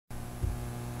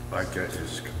Like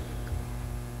is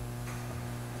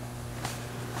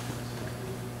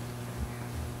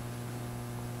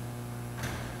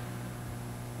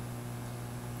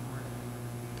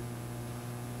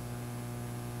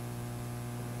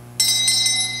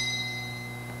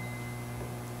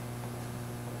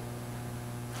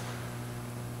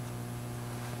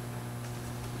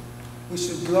we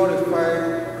should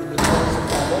glorify in the cross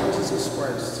of our Lord Jesus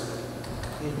Christ,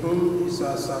 in whom is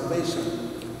our salvation,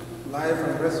 life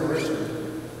and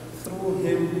resurrection. Through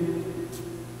him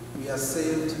we are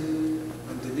saved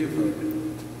and delivered.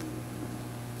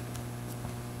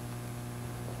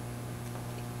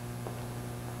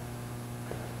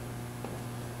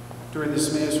 During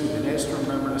this Mass, we've been asked to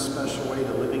remember in a special way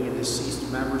the living and deceased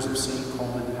members of St.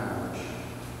 Colman Parish.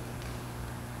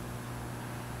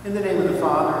 In the name of the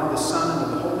Father, and the Son, and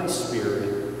of the Holy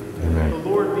Spirit. Amen. The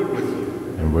Lord be with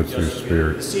you. And with your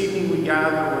spirit. This evening we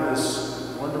gather on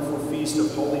this wonderful feast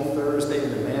of Holy Thursday in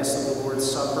the Mass of the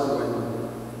Lord's Supper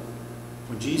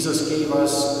when Jesus gave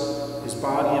us his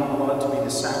body and blood to be the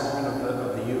sacrament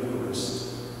of the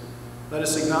Eucharist. Let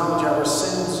us acknowledge our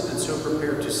sins and so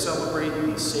prepare to celebrate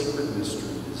these sacred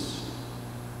mysteries.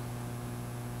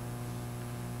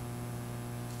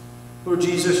 Lord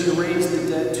Jesus, you raised the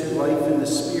dead to life in the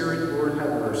Spirit. Lord,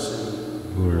 have mercy.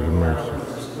 Lord, have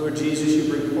mercy. Lord Jesus,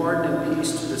 you bring pardon and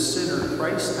peace to the sinner.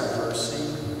 Christ, have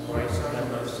mercy. Christ,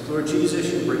 have mercy. Lord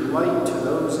Jesus, you bring light to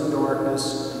those in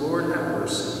darkness. Lord, have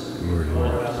mercy. Lord,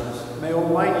 have mercy. May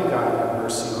Almighty God have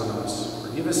mercy on us.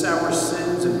 Forgive us our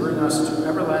sins and bring us to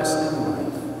everlasting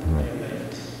life. Amen.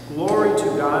 Glory to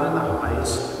God in the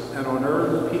highest, and on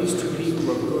earth peace to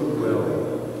people of good will.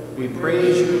 We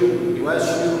praise you, we bless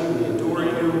you, we adore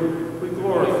you, we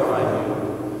glorify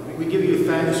you. We give you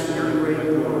thanks for your great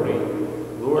glory.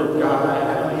 Lord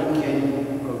God, heavenly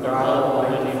King, O God,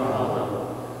 Almighty Father.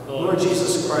 Lord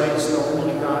Jesus Christ, the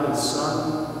only God and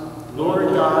Son. Lord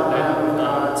God, Lamb of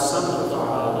God, Son of the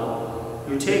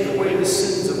Father. You take away the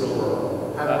sins of the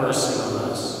world. Have mercy on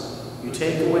us. You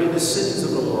take away the sins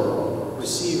of the world.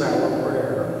 Receive our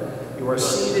prayer. You are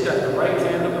seated at the right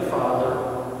hand of the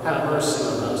Father. Have mercy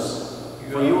on us.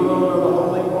 For you alone are the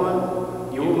Holy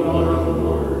One. You alone are the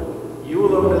Lord. You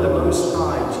alone are the Most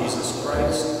High, Jesus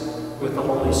Christ, with the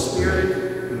Holy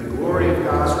Spirit, and the glory of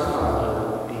God our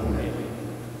Father. Amen.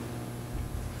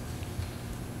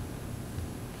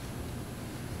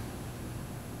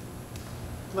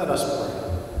 Let us pray.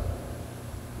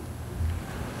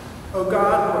 O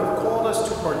God, who have called us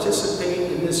to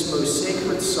participate in this most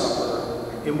sacred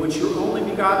supper, in which your only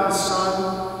begotten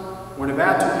Son, when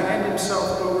about to hand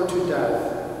himself over to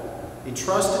death,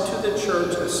 entrusted to the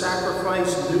Church a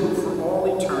sacrifice new for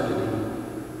all eternity,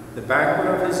 the banquet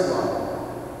of his love.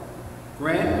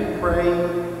 Grant, we pray,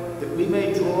 that we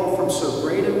may draw from so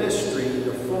great a mystery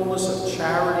the fullness of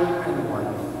charity and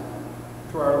life.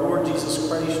 Through our Lord Jesus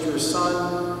Christ, your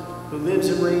Son, who lives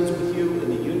and reigns with you in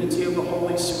the unity of the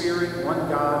Holy Spirit, one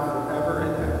God, forever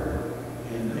and ever.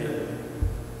 Amen.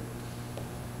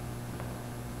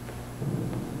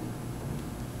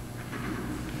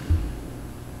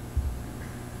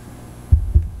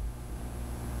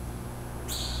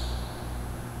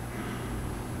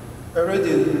 A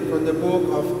reading from the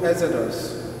book of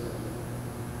Exodus.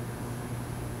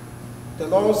 The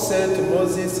Lord said to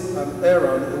Moses and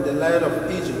Aaron in the land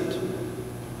of Egypt,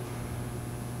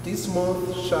 "This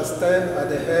month shall stand at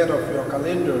the head of your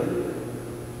calendar.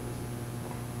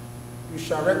 You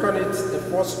shall reckon it the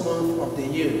first month of the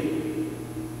year.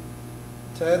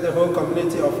 Tell the whole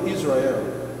community of Israel,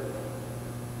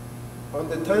 on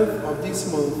the 10th of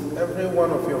this month, every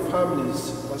one of your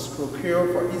families must procure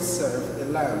for itself a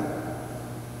lamb,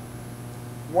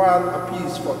 one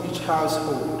apiece for each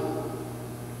household.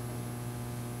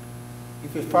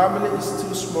 If a family is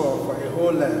too small for a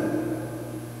whole lamb,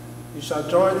 you shall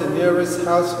join the nearest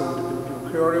household in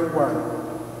procuring one,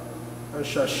 and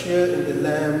shall share in the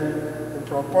lamb in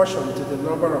proportion to the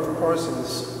number of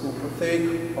persons who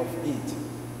partake of it.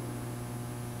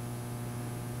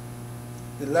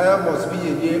 The lamb must be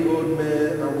a year-old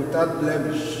male and without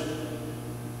blemish.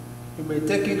 You may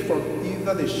take it from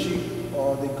either the sheep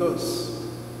or the goats.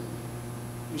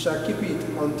 You shall keep it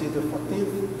until the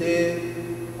 14th day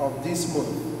of this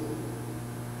month,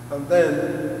 and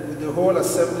then, with the whole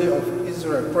assembly of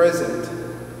Israel present,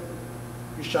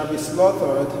 you shall be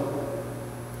slaughtered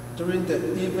during the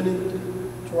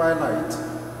evening twilight.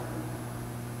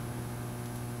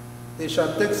 They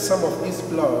shall take some of its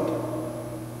blood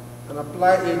and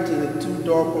apply it to the two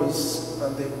doorposts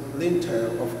and the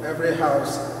lintel of every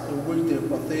house in which they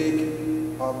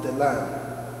partake of the lamb.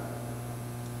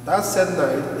 That said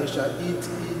night they shall eat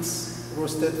its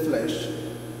roasted flesh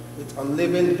with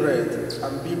unleavened bread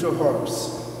and bitter herbs.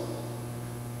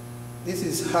 This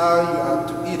is how you are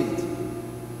to eat it.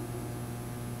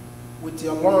 With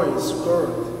your loins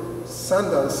girded,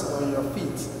 sandals on your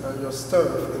feet, and your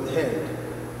staff in hand,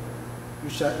 you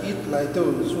shall eat like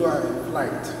those who are in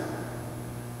flight.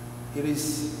 It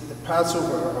is the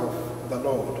Passover of the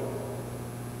Lord.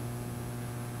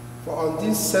 For on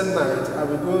this same night I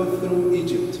will go through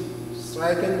Egypt,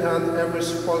 striking down every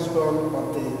firstborn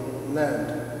of the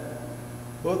land,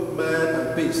 both man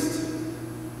and beast,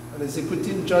 and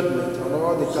executing judgment on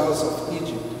all the gods of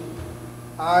Egypt.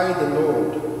 I, the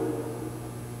Lord.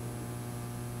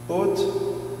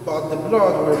 But the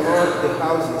blood will mark the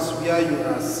houses where you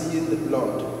are seeing the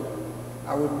blood.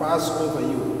 I will pass over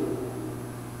you.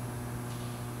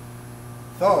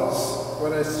 Thus,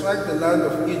 when I strike the land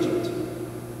of Egypt,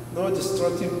 no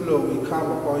destructive blow will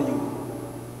come upon you.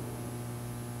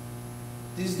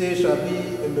 This day shall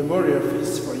be a memorial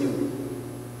feast for you,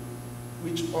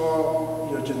 which all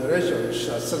your generations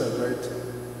shall celebrate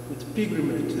with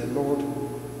pilgrimage to the Lord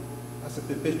as a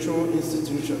perpetual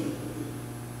institution.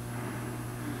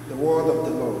 The word of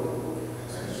the Lord.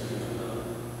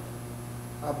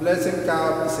 Our blessing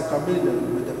cup is a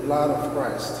communion with the blood of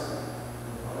Christ.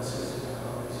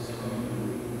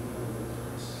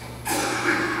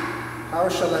 How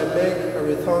shall I make a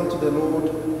return to the Lord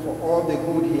for all the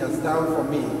good he has done for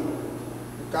me?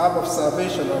 The cup of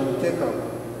salvation I will take up,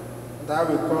 and I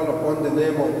will call upon the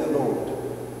name of the Lord.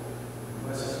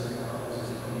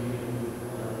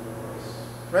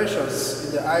 Precious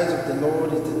in the eyes of the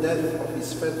Lord is the death of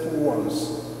his faithful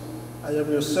ones. I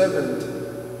am your servant,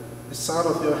 the son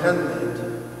of your handmaid.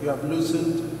 You have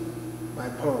loosened my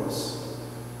bonds.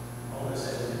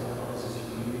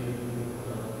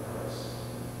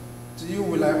 To you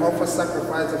will I offer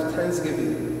sacrifice of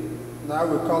thanksgiving, and I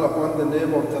will call upon the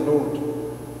name of the Lord.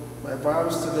 My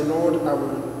vows to the Lord I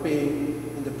will pay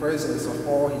in the presence of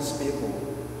all his people.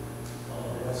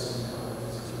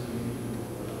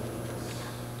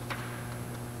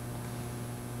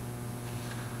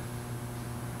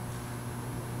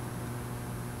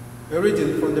 A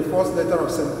reading from the first letter of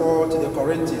St. Paul to the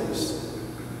Corinthians.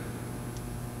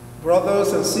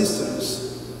 Brothers and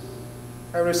sisters,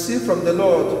 I received from the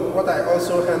Lord what I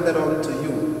also handed on to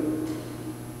you,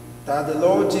 that the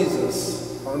Lord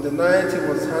Jesus, on the night he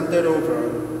was handed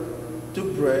over,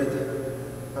 took bread,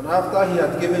 and after he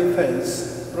had given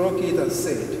thanks, broke it and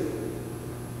said,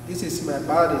 "This is my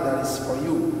body that is for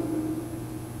you.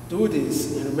 Do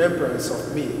this in remembrance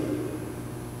of me."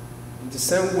 In the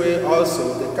same way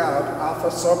also the cup after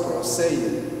supper,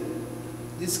 saying,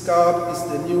 "This cup is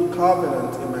the new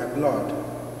covenant in my blood.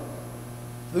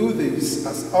 Do this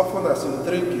as often as you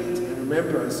drink it in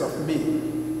remembrance of me.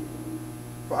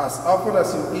 For as often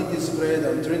as you eat this bread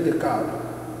and drink the cup,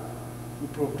 you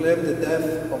proclaim the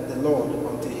death of the Lord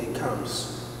until he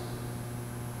comes."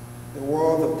 The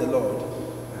word of the Lord.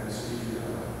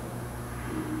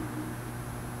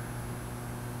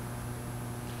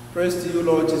 Praise to you,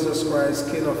 Lord Jesus Christ,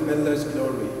 King of endless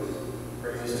glory.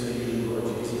 Praise to you,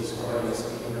 Lord Jesus Christ,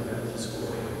 King of endless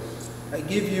glory. I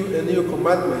give you a new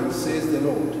commandment, says the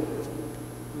Lord.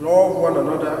 Love one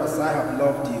another as I have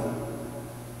loved you.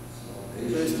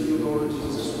 Praise to you, Lord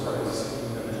Jesus Christ,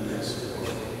 King of endless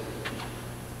glory.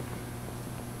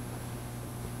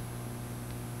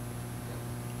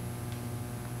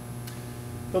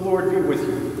 The Lord be with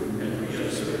you. And with your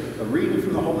spirit. A reading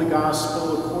from the Holy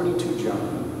Gospel according to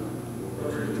John.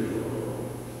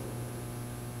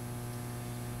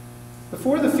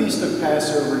 Before the feast of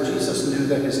Passover, Jesus knew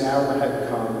that his hour had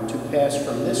come to pass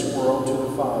from this world to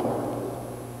the Father.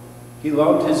 He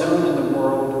loved his own in the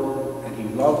world, and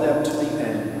he loved them to the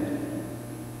end.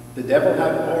 The devil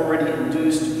had already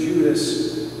induced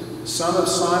Judas, son of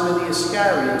Simon the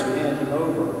Iscariot, to hand him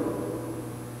over.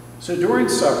 So during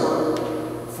supper,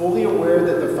 fully aware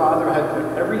that the Father had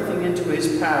put everything into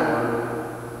his power,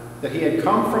 that he had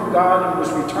come from God and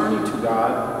was returning to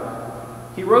God,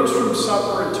 he rose from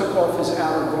supper and took off his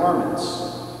outer garments.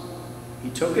 He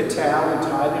took a towel and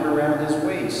tied it around his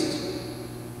waist.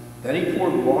 Then he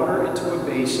poured water into a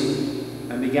basin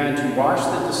and began to wash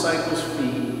the disciples'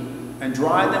 feet and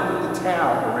dry them with the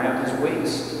towel around his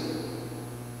waist.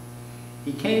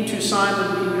 He came to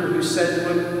Simon Peter, who said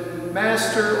to him,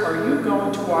 "Master, are you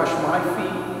going to wash my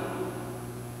feet?"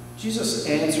 Jesus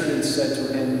answered and said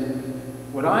to him,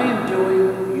 "What I am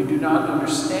doing you do not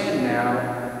understand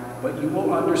now, but you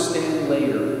will understand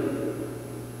later."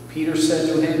 Peter said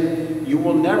to him, "You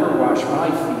will never wash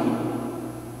my feet."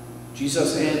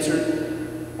 Jesus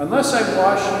answered, "Unless I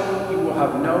wash you, you will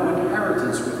have no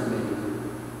inheritance with me."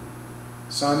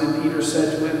 Simon Peter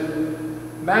said to him,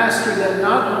 "Master, then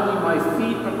not only my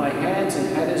feet, but my hands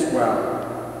and head as well."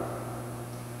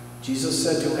 Jesus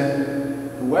said to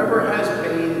him, "Whoever has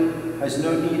bathed has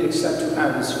no need except to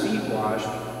have his feet washed,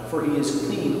 for he is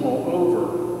clean all over.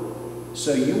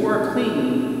 So you are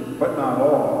clean, but not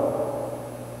all."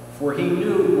 For he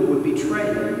knew who would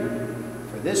betray him.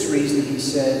 For this reason he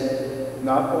said,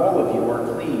 "Not all of you are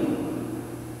clean."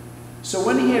 So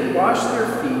when he had washed their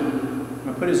feet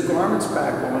and put his garments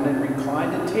back on and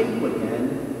reclined at table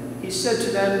again, he said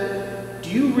to them, "Do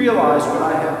you realize what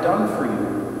I have done for you?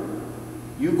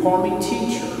 You call me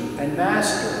teacher and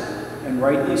master, and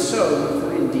rightly so,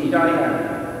 for indeed I am.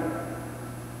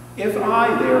 If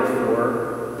I,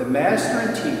 therefore, the master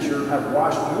and teacher, have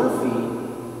washed your feet,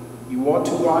 you ought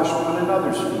to wash one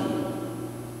another's feet.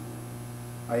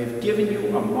 I have given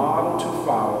you a model to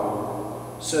follow,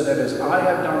 so that as I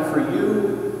have done for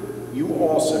you, you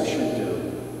also should do."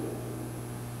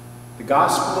 The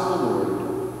Gospel of the Lord.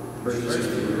 Praise to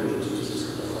you, Lord Jesus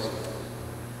Christ.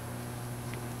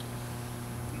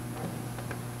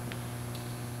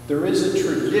 There is a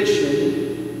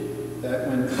tradition that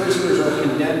when prisoners are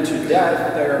condemned to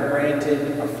death, they are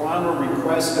granted a final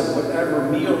request of whatever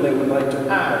meal they would like to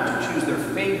have, to choose their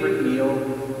favorite meal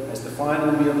as the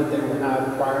final meal that they will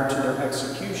have prior to their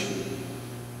execution.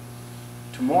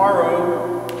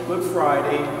 Tomorrow, Good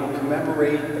Friday, will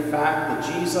commemorate the fact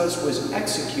that Jesus was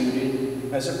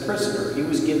executed as a prisoner. He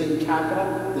was given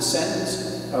the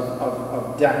sentence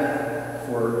of death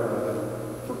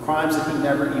for crimes that he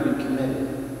never even committed.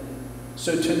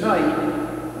 So tonight,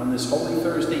 on this Holy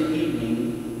Thursday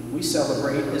evening, we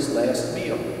celebrate his last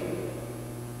meal.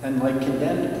 And like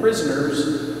condemned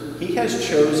prisoners, he has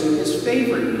chosen his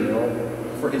favorite meal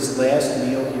for his last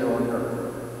meal here on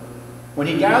earth. When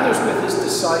he gathers with his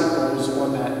disciples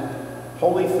on that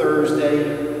Holy Thursday,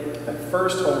 that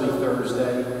first Holy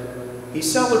Thursday, he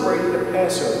celebrated a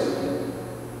Passover meal.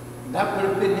 And that would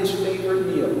have been his favorite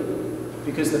meal,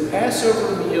 because the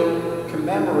Passover meal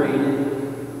commemorated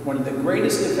one of the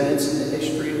greatest events in the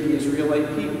history of the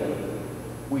Israelite people.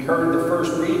 We heard the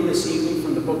first reading this evening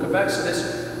from the book of Exodus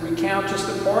recount just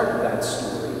a part of that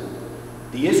story.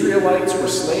 The Israelites were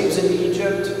slaves in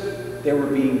Egypt. They were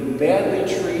being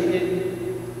badly treated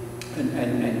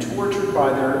and tortured by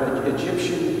their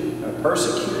Egyptian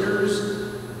persecutors.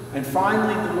 And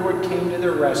finally, the Lord came to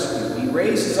their rescue. He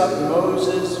raises up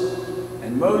Moses,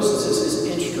 and Moses is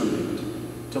his instrument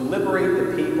to liberate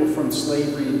the people from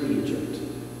slavery in Egypt.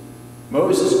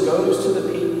 Moses goes to the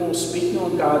people, speaking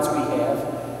on God's behalf,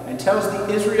 and tells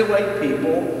the Israelite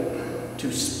people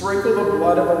to sprinkle the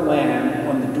blood of a lamb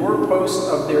on the doorposts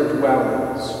of their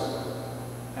dwellings,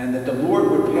 and that the Lord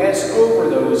would pass over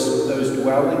those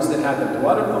dwellings that had the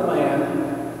blood of the lamb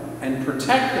and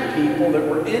protect the people that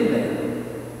were in there.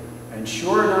 And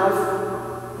sure enough,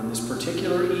 on this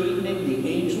particular evening, the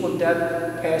angel of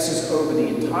death passes over the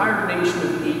entire nation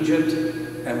of Egypt,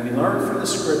 and we learn from the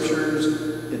scriptures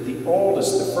that the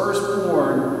oldest, the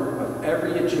firstborn of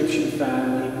every Egyptian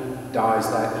family, dies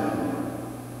that evening.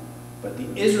 But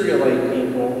the Israelite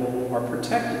people are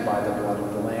protected by the blood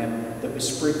of the Lamb that was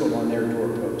sprinkled on their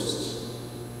doorposts.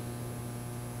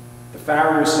 The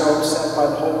Pharaoh was so upset by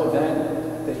the whole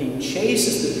event that he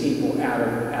chases the people out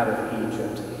of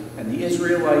Egypt. And the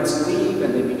Israelites leave,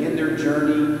 and they begin their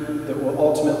journey that will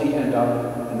ultimately end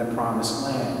up in the Promised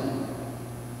Land.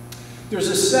 There's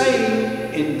a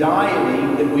saying in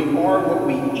dieting that we are what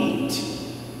we eat.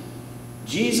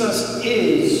 Jesus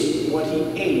is what he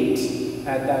ate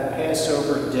at that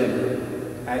Passover dinner,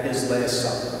 at his Last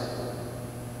Supper.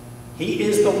 He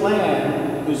is the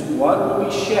Lamb whose blood will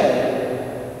be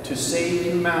shed to save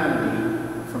humanity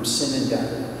from sin and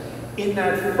death. In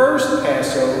that first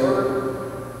Passover,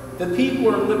 the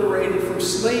people are liberated from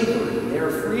slavery. They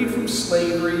are freed from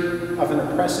slavery of an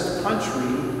oppressive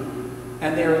country,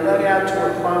 and they are led out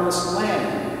to a promised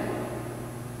land.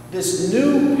 This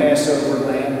new Passover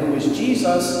Lamb, who is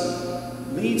Jesus,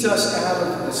 leads us out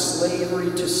of the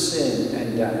slavery to sin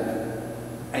and death,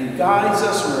 and guides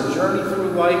us on our journey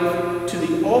through life to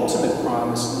the ultimate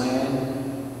promised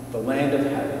land, the land of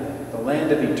heaven, the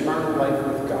land of eternal life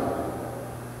with God.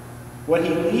 What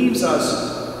he leaves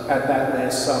us at that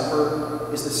Last Supper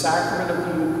is the sacrament of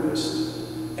the Eucharist.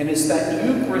 And it's that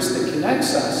Eucharist that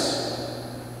connects us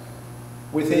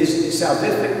with his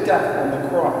salvific death on the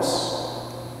cross.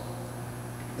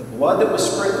 The blood that was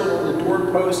sprinkled on the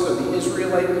doorpost of the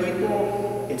Israelite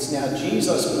people, it's now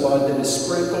Jesus' blood that is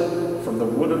sprinkled from the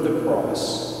wood of the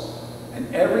cross.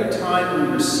 And every time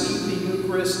we receive the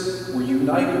Eucharist, we're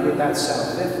united with that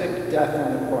salvific death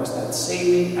on the cross, that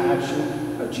saving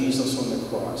action of Jesus on the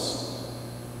cross.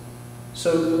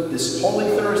 So this Holy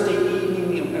Thursday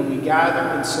evening, and we gather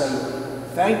and say,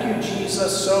 Thank you,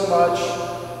 Jesus, so much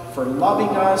for loving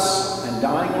us and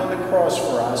dying on the cross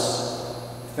for us.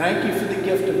 Thank you for the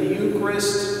gift of the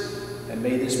Eucharist, and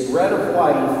may this bread of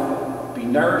life be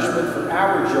nourishment for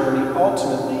our journey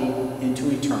ultimately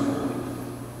into eternal life.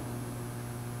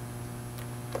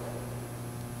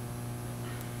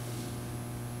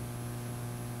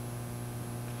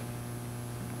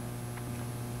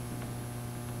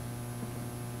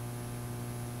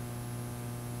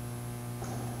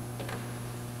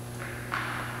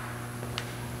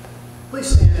 Please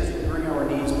stand as we bring our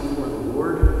needs before the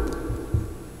Lord.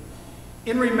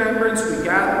 In remembrance, we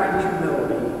gather in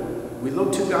humility. We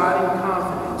look to God in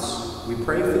confidence. We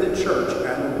pray for the church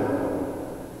and the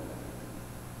world.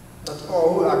 That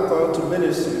all who are called to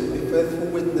ministry be faithful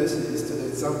witnesses to the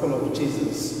example of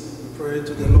Jesus. We pray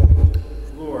to the Lord.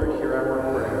 Lord, hear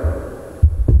our prayer.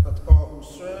 That all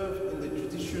who serve in the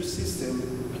judicial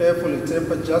system carefully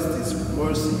temper justice with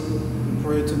mercy. We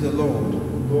pray to the Lord.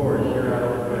 Lord, hear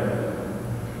our prayer.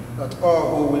 That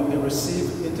all who will be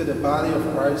received into the body of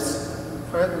Christ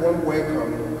find warm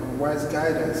welcome and wise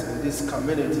guidance in this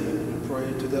community. We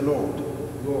pray to the Lord.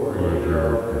 Lord, hear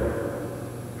our prayer.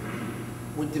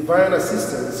 With divine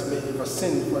assistance, may a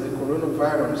vaccine for the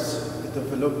coronavirus be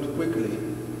developed quickly.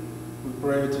 We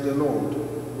pray to the Lord.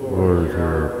 Lord, hear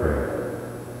our prayer.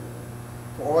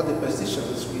 For all the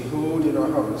petitions we hold in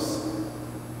our house,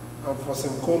 and for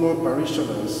St. Colman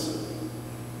parishioners,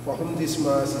 for whom this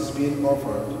Mass is being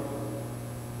offered,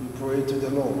 we pray to the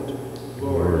Lord.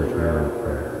 Lord, hear our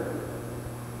prayer.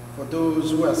 For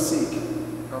those who are sick,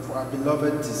 and for our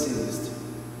beloved deceased,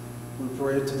 we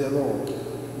pray to the Lord.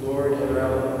 Lord, hear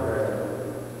our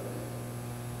prayer.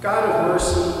 God of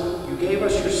mercy, you gave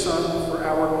us your Son for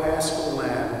our Paschal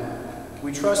Lamb.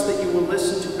 We trust that you will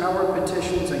listen to our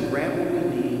petitions and grant what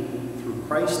we need through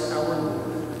Christ our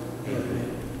Lord.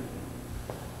 Amen.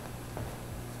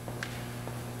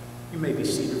 You may be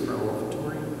seated for our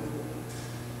offertory.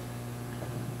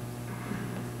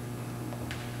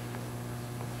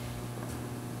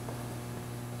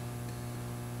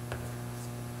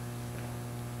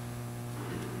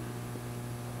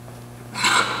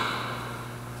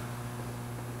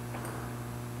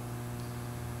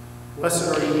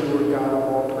 Blessed are you, Lord God of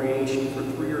all creation, for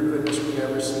through your goodness we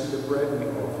have received the bread we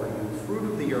offer you,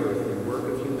 fruit of the earth and work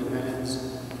of human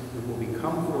hands. It will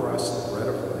become for us the bread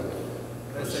of life.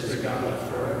 Blessed is God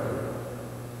forever.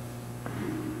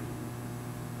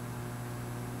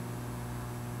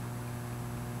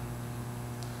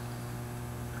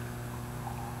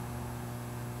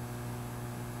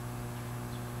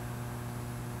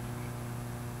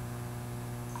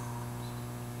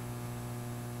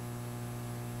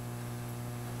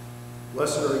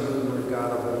 Blessed are you, Lord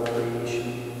God of all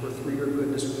creation, for through your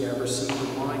goodness we have received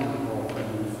the wine we offer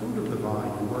you, fruit of the vine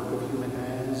and work of human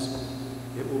hands.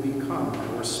 It will become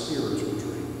our spiritual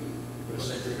drink.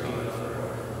 Blessed is God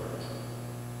forever.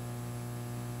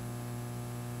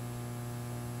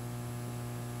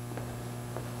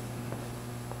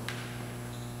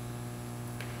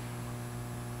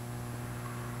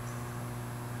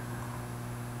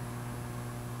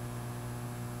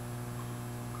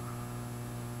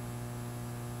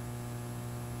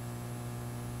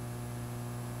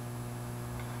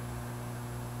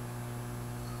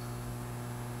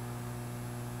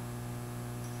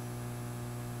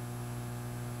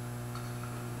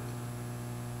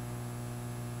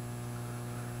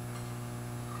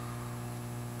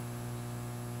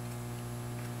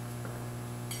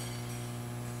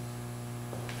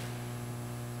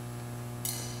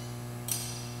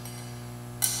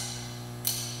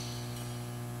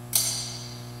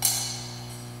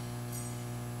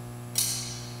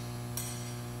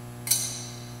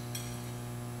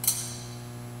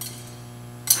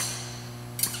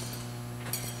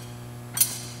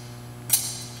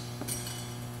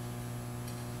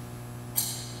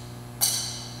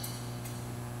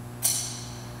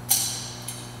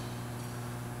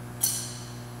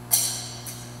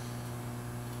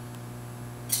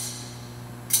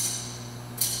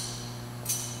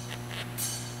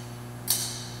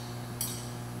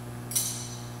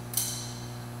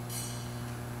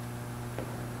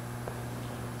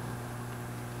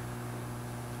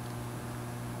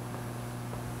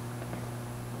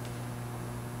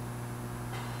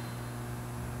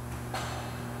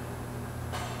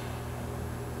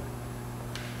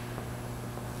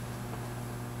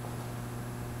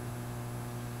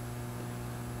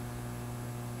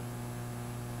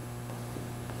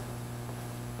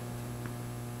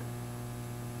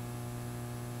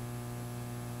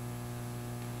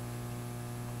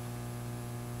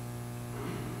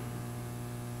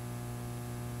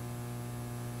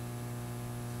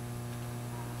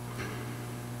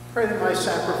 Pray that my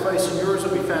sacrifice and yours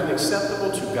will be found acceptable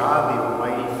to God, the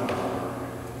Almighty Father.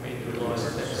 May the Lord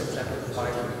accept the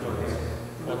sacrifice of your hands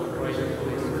for the praise of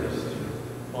his grace,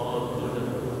 all the good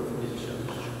and good of his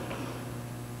church.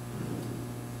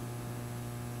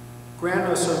 Grant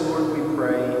us, O Lord, we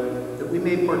pray, that we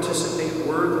may participate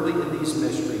worthily in these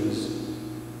mysteries.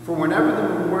 For whenever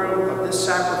the memorial of this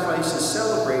sacrifice is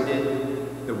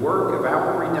celebrated, the work of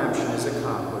our redemption is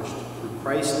accomplished through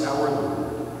Christ our Lord.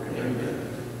 Amen.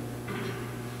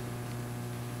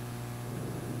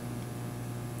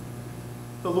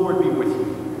 The Lord be with you.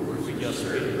 With your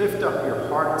spirit. Lift up your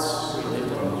hearts. We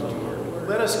lift up to you.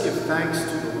 Let us give thanks to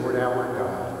the Lord our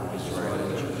God. It is right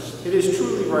and just. It is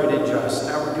truly right and just,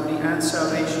 our duty and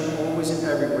salvation, always and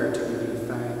everywhere to give you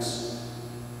thanks.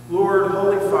 Lord,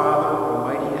 Holy Father,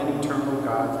 Almighty and eternal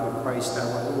God, through Christ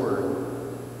our Lord.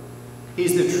 He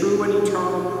is the true and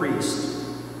eternal priest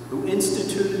who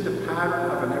instituted the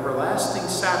pattern of an everlasting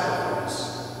sacrifice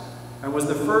and was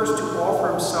the first to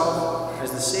offer himself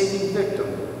as the saving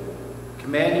victim,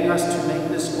 commanding us to make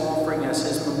this offering as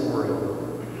his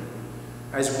memorial.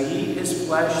 As we eat his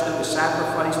flesh that was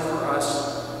sacrificed for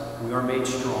us, we are made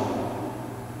strong.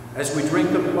 As we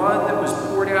drink the blood that was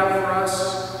poured out for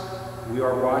us, we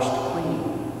are washed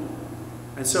clean.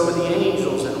 And so with the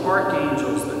angels and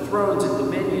archangels, the thrones and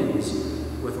dominions,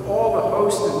 with all the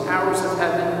hosts and powers of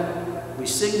heaven, we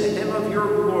sing the hymn of your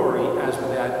glory as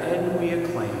without end we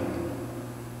acclaim.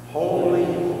 Holy,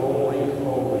 holy,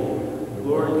 holy,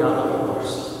 Lord God of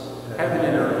hosts, heaven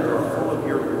and earth are full of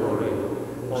your glory.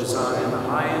 Hosanna in the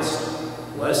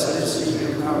highest. Blessed is he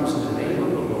who comes in the name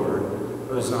of the Lord.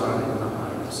 Hosanna in the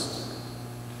highest.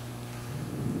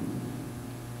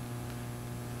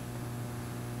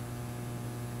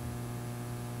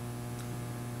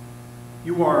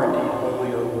 You are indeed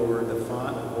holy, O Lord, the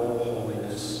font of all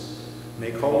holiness.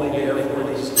 Make holy, therefore,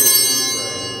 these gifts,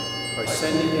 we pray, by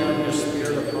sending down your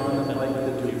Spirit upon them like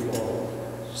the dewfall,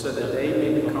 so that they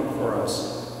may become for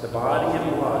us the body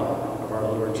and blood of our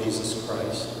Lord Jesus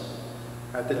Christ.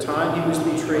 At the time he was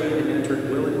betrayed and entered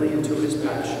willingly into his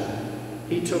passion,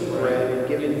 he took bread and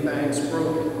giving thanks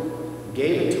broke it,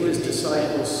 gave it to his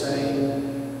disciples,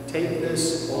 saying, "Take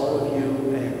this, all of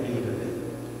you, and eat of it.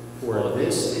 For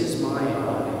this is my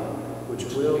body, which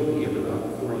will be given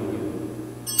up for you."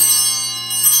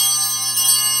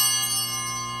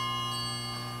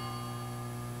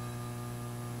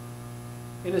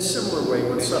 In a similar way,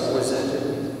 when supper was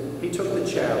ended, he took the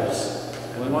chalice,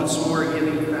 and once more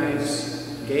giving thanks,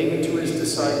 gave it to his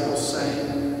disciples,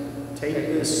 saying, "Take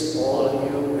this, all of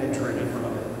you, and drink from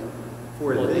it.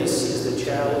 For this is the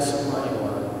chalice of my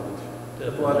blood,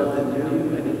 the blood of the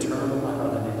new and eternal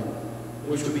covenant,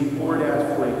 which will be poured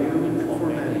out for you and for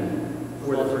many,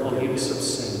 for the forgiveness of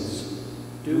sins.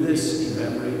 Do this in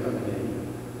memory of me."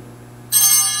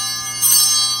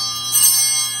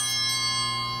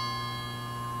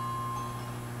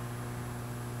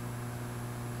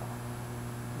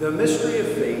 The mystery of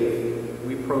faith,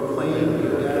 we proclaim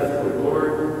your death, O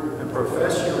Lord, and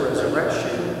profess your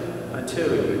resurrection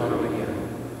until you come again.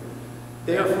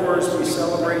 Therefore, as we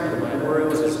celebrate the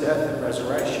memorial of his death and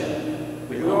resurrection,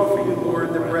 we offer you,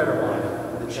 Lord, the bread of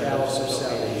life, the chalice of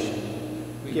salvation,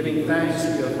 giving thanks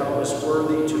you have held us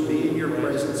worthy to be in your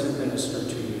presence and minister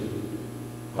to you.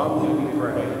 Humbly we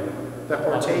pray that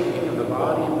partaking of the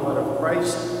body and blood of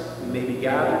Christ, we may be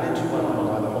gathered into one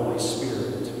by the Holy Spirit.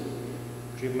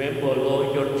 Remember,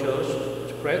 Lord, your church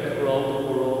spread throughout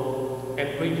the world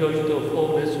and bring us to the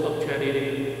fullness of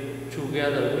charity,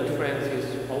 together with Francis,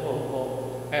 our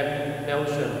Pope, and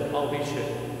Nelson, our Bishop,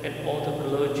 and all the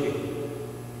clergy.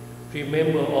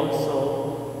 Remember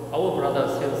also our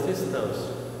brothers and sisters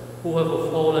who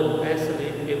have fallen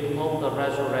asleep in hope of the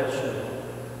resurrection,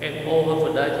 and all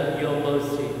have died in your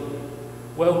mercy.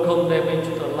 Welcome them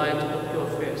into the light of your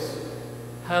face.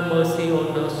 Have mercy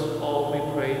on us all,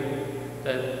 we pray,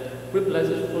 that with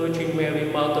Blessed Virgin Mary,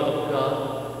 Mother of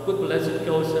God, with Blessed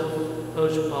Joseph, her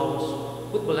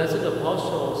spouse, with blessed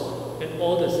apostles, and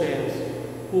all the saints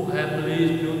who have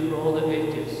pleased you through the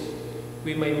ages,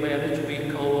 we may manage to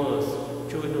be co-heirs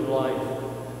during the life,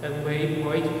 and may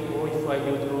greatly glorify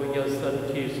you through your Son,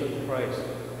 Jesus Christ.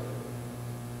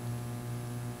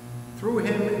 Through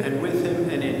him, and with him,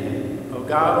 and in him, O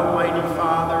God, Almighty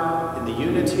Father, in the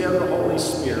unity of the Holy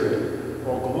Spirit,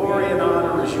 all glory and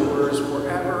honor is yours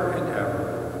forever and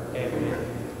ever. Amen.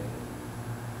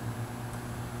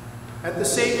 At the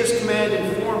Savior's command,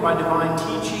 informed by divine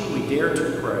teaching, we dare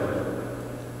to pray.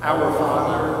 Our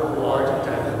Father, who art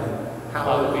in heaven,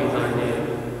 hallowed be thy name.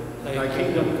 Thy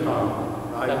kingdom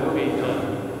come, thy will be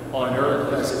done, on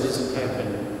earth as it is in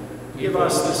heaven. Give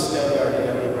us this day our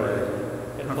daily bread,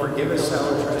 and And forgive us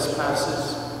our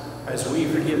trespasses, as we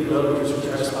forgive those who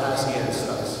trespass against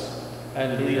us.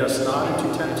 And lead us not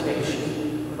into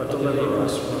temptation, but deliver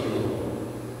us from evil.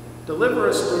 Deliver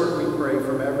us, Lord, we pray,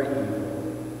 from every evil.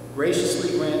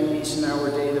 Graciously grant peace in our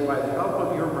day, that by the help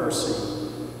of your mercy,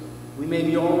 we may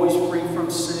be always free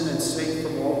from sin and safe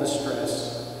from all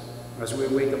distress, as we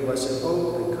await the blessed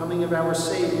hope and coming of our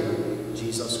Savior,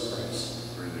 Jesus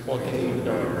Christ. For the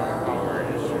kingdom, power,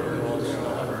 and glory, now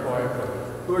and forever.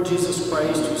 Lord Jesus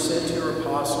Christ, who said to your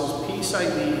apostles, "Peace I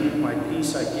leave you, my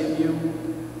peace I give you,"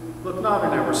 look not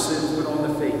on our sins, but on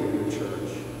the faith of your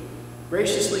church.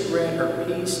 Graciously grant her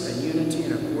peace and unity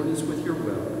in accordance with your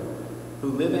will, who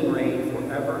live and reign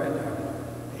forever and ever.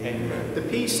 Amen. The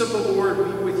peace of the Lord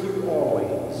be with you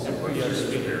always. And with your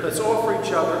spirit. Let's offer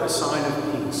each other a sign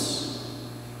of peace.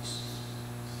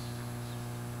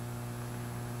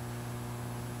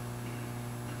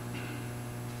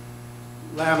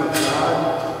 Lamb of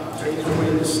God, take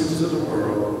away the sins of the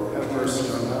world, have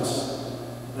mercy on us.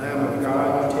 Lamb of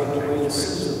God, you take away the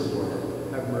sins of the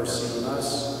world, have mercy on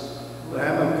us.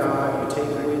 Lamb of God, you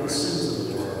take away the sins of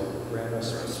the world, grant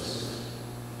us mercy.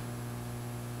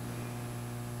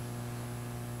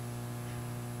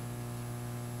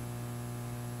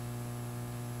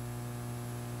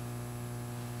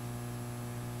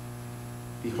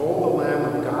 Behold the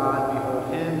Lamb of God,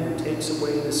 behold him who takes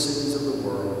away the sins of the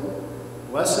world.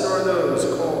 Blessed are those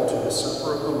called to the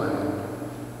supper of the Lamb.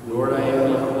 Lord, I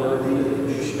am not worthy that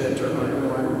you should enter under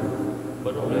my roof,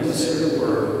 but only say the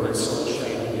word, my soul shall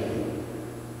heal.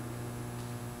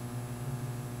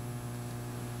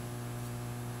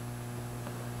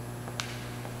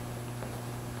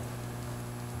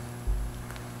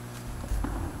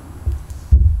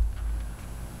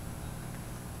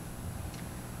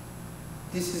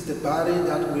 This is the body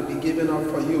that will be given up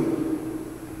for you.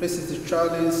 This is the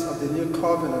chalice of the new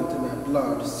covenant in my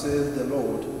blood, says the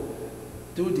Lord.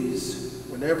 Do this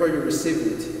whenever you receive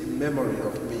it in memory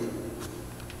of me.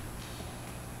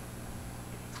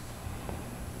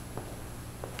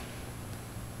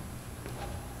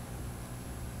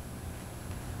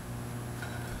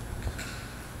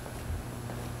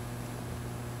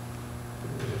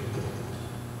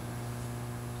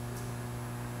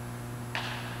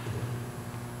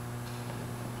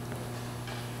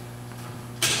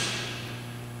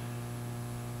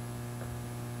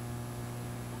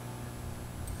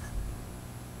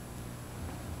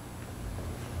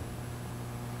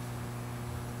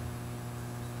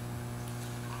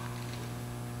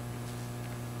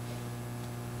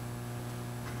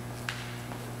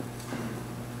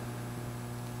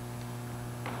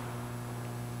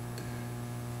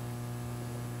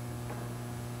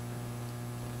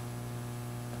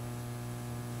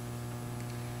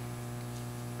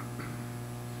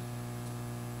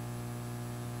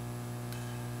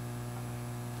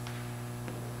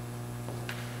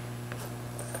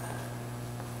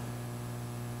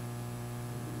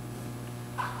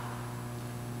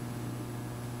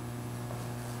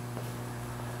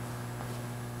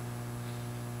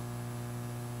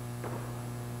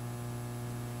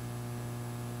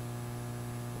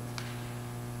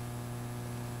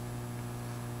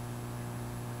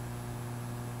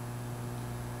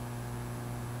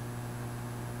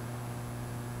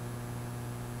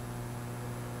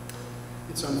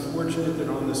 It's unfortunate that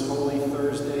on this Holy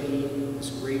Thursday,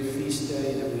 this great feast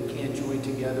day, that we can't join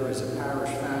together as a parish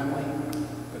family,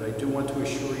 but I do want to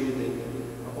assure you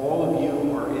that all of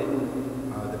you are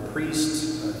in the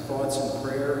priest's thoughts and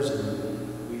prayers,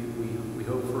 and we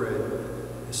hope for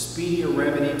as speedy a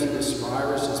remedy to this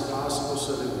virus as possible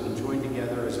so that we can join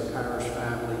together as a parish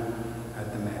family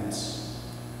at the Mass.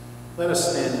 Let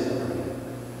us stand and pray.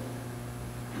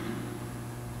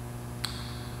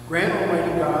 Grant,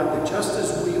 Almighty God, that just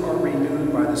as we are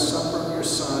renewed by the supper of your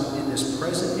Son in this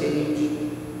present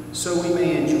age, so we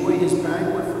may enjoy his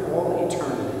banquet for all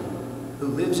eternity, who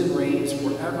lives and reigns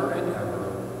forever and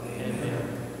ever. Amen.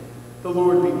 The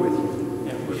Lord be with you.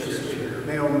 And with your spirit.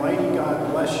 May Almighty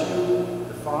God bless you,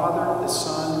 the Father, the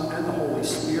Son, and the Holy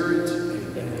Spirit.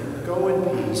 Amen. Go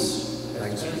in peace.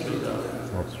 Thanks be to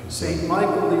God. Saint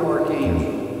Michael the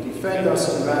Archangel, defend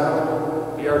us in battle.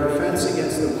 Be our defense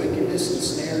against the wickedness and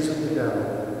snares of the devil.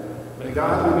 May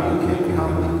God rebuke him,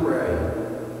 come we pray.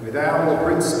 May thou, O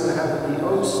Prince of the heavenly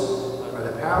host, by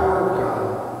the power of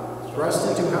God, thrust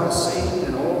into hell Satan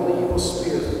and all the evil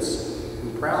spirits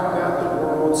who prowl about the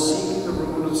world seeking